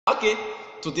Okay,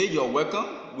 today you're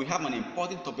welcome. We have an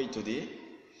important topic today,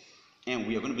 and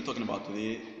we are going to be talking about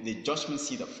today the judgment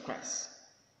seat of Christ.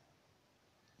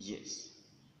 Yes,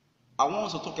 I want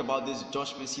us to talk about this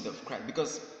judgment seat of Christ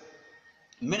because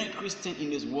many Christians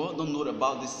in this world don't know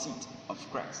about the seat of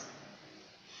Christ.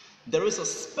 There is a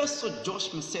special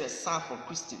judgment set aside for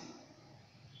Christians.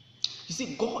 You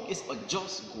see, God is a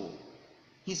just God,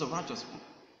 He's a righteous one,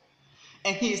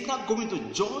 and He is not going to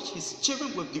judge His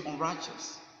children with the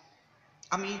unrighteous.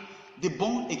 I mean, the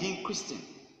born again Christian.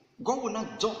 God will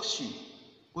not judge you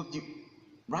with the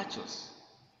righteous,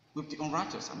 with the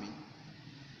unrighteous, I mean.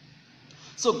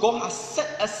 So God has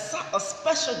set aside a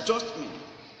special judgment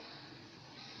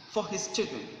for His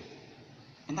children.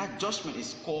 And that judgment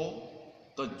is called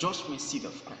the judgment seat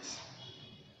of Christ.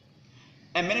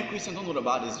 And many Christians don't know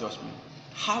about this judgment.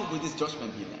 How will this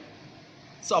judgment be like?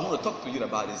 So I want to talk to you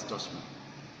about this judgment.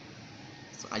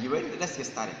 So are you ready? Let's get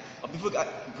started. Before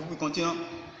we continue,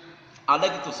 I'd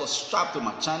like you to subscribe to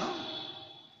my channel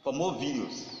for more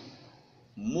videos,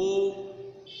 more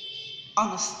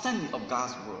understanding of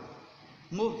God's word,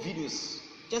 more videos.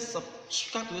 Just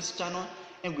subscribe to this channel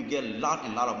and we get a lot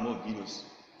of more videos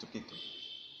to get to.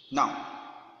 Now,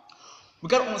 we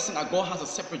got to understand that God has a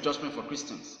separate judgment for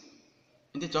Christians.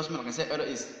 And the judgment, like I said earlier,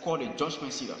 is called the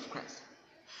judgment seat of Christ.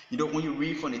 You know, when you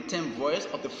read from the 10th verse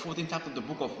of the 14th chapter of the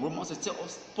book of Romans, it tells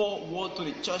us Paul word to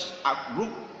the church at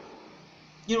Rome.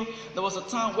 You know, there was a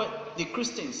time where the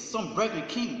Christians, some brethren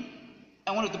came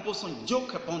and wanted to put some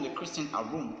joke upon the Christians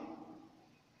at Rome.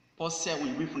 Paul said, when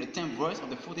you read from the 10th verse of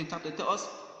the 14th chapter, it tells us,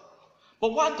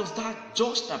 but why does that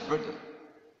judge that brother?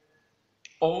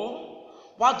 Or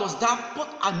why does that put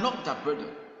an up that brother?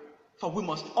 For we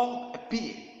must all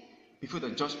appear before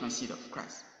the judgment seat of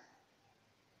Christ.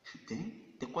 Then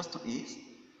the question is,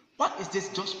 what is this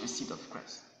judgment seat of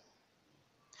Christ?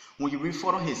 When you read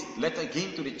further his letter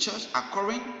again to the church at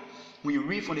Corinth, when you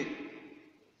read from the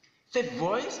 5th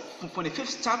verse, from the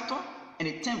 5th chapter and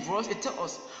the 10th verse, it tells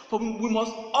us, for we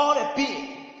must all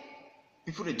appear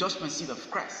before the judgment seat of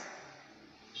Christ,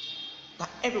 that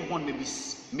everyone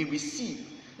may receive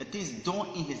the things done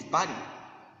in his body,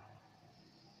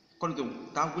 according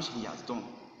to that which he has done,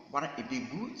 whether it be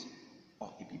good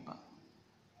or it be bad.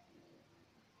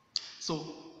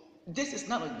 So, this is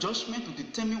not a judgment to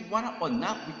determine whether or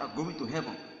not we are going to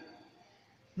heaven.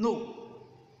 No.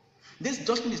 This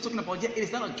judgment is talking about, it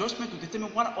is not a judgment to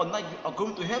determine whether or not you are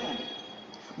going to heaven.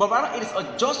 But rather, it is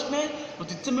a judgment to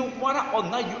determine whether or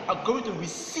not you are going to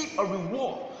receive a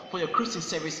reward for your Christian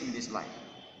service in this life.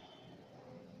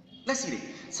 Let's see it.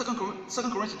 2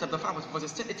 Corinthians chapter 5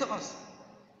 verse 10, it tells us,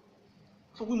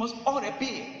 for we must all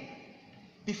appear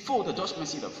before the judgment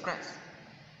seat of Christ,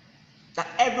 that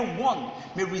everyone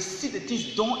may receive the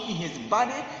things done in his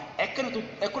body according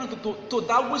to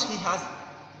that which he has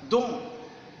done,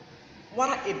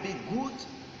 whether it be good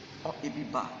or it be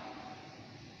bad.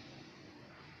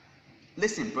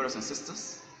 Listen, brothers and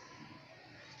sisters,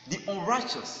 the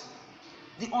unrighteous,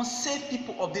 the unsaved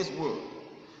people of this world,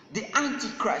 the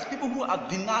antichrist, people who have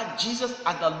denied Jesus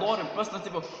as the Lord and personal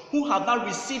Savior, who have not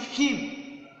received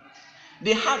him,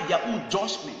 they have their own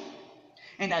judgment.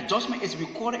 And that judgment is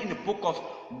recorded in the book of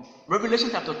Revelation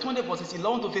chapter 20 verses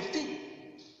 11 to 15.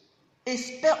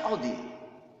 It's spelled out there.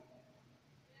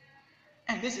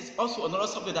 And this is also another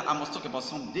subject that I must talk about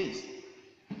some days.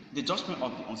 The judgment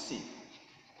of the unsaved.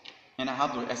 And I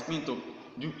have to explain to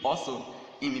you also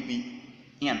in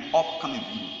an upcoming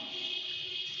video.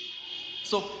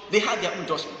 So they have their own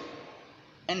judgment.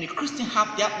 And the Christians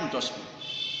have their own judgment.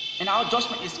 And our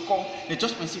judgment is called the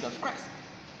judgment seat of Christ.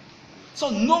 So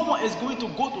no one is going to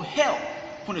go to hell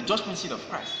from the judgment seat of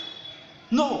Christ.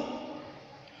 No.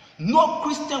 No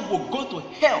Christian will go to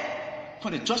hell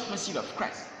from the judgment seat of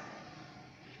Christ.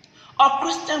 A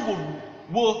Christian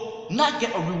will not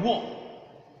get a reward,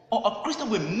 or a Christian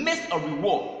will miss a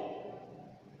reward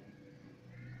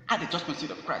at the judgment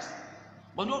seat of Christ.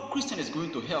 But no Christian is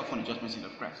going to hell from the judgment seat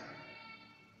of Christ.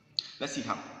 Let's see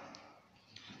how.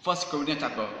 1 Corinthians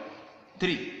chapter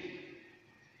 3.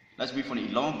 Let's read from the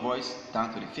 11th verse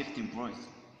down to the 15th verse.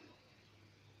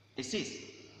 It says,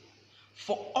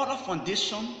 for other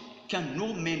foundation can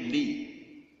no man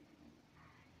lay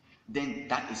than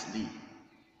that is laid,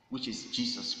 which is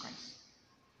Jesus Christ.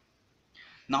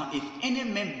 Now if any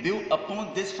man build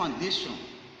upon this foundation,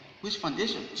 which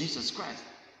foundation? Jesus Christ.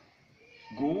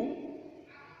 Gold,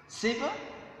 silver,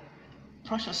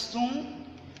 precious stone,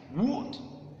 wood,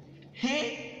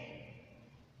 hay,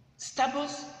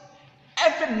 stubbles,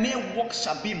 every man's work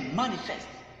shall be manifest,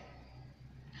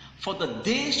 for the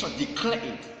day shall declare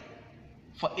it,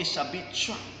 for it shall be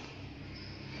tried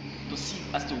to see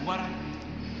as to whether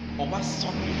or what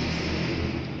suffering is.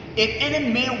 If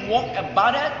any man walk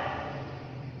about it,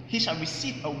 he shall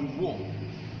receive a reward.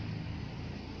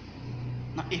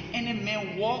 Now, if any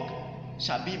man walk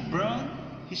shall be burned,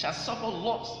 he shall suffer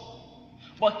loss,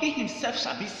 but he himself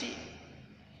shall be saved.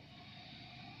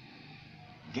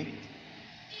 Get it?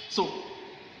 So,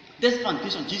 this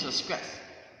foundation, Jesus Christ.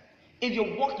 If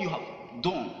your work you have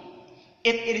done,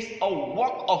 if it is a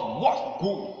work of worth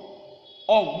gold,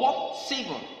 or worth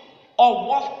silver, or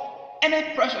worth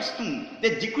any precious stone,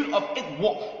 the degree of it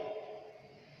worth,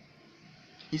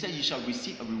 he said you shall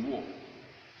receive a reward.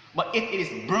 But if it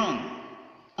is burned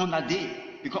on that day,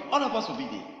 because all of us will be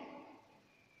there,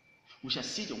 we shall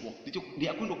see the work. They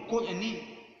are going to call your name.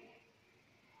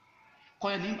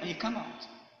 Call your name and you come out.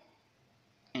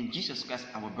 And Jesus Christ,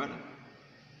 our brother,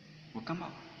 will come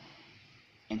out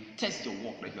and test your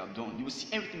work that you have done. You will see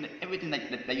everything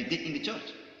that you did in the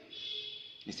church.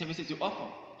 The services you offer,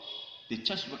 the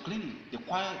church you were cleaning, the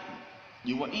choir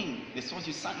you were in, the songs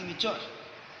you sang in the church,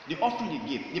 the offering you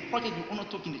gave, the project you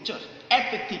undertook in the church,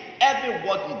 everything, every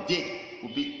work you did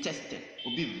will be tested,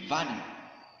 will be valued.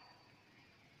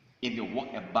 If your work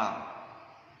above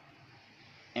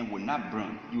and will not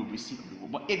burn, you will receive a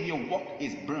reward. But if your work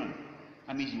is burned,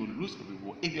 that means you will lose a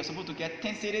reward. If you're supposed to get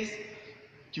 10 cities,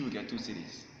 you will get 2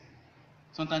 cities.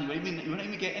 Sometimes you will not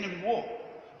even get any reward.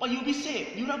 But you'll be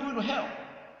saved. You're not going to hell.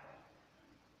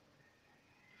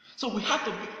 So we have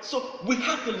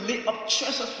to lay up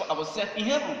treasures for ourselves in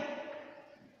heaven.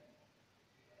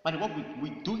 But what we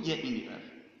do here in the earth.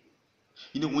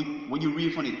 You know, when you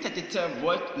read from the 33rd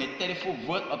verse and the 34th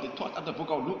verse of the 12th of the book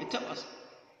of Luke, it tells us.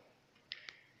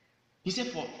 He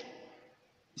said,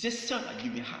 sell that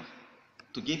you may have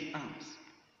to give alms.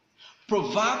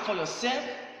 Provide for yourself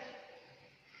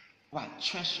what?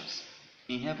 Treasures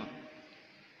in heaven,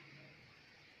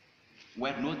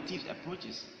 where no thief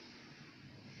approaches,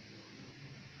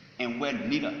 and where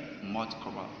neither moth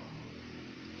corrupt.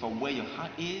 For where your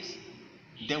heart is,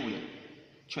 there will your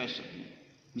treasure be.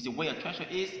 You see, where your treasure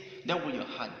is, there will your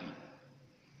heart be.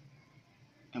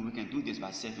 And we can do this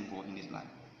by serving God in this life,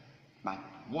 by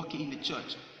walking in the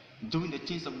church, doing the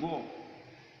things of God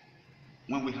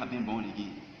when we have been born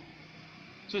again.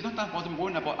 So it's not time for us to be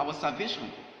worrying about our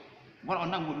salvation, whether or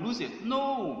not we'll lose it.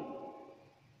 No.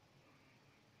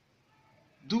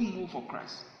 Do more for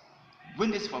Christ.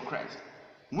 Win this for Christ.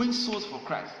 Win souls for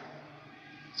Christ,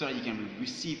 so that you can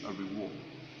receive a reward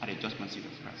at the judgment seat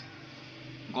of Christ.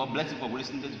 God bless you for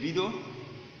listening to this video,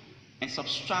 and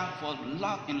subscribe for a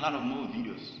lot of more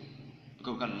videos,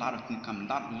 because we've got a lot of things coming,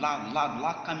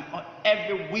 lot coming on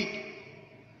every week.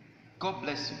 God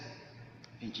bless you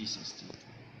in Jesus' name.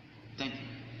 Thank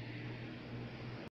you.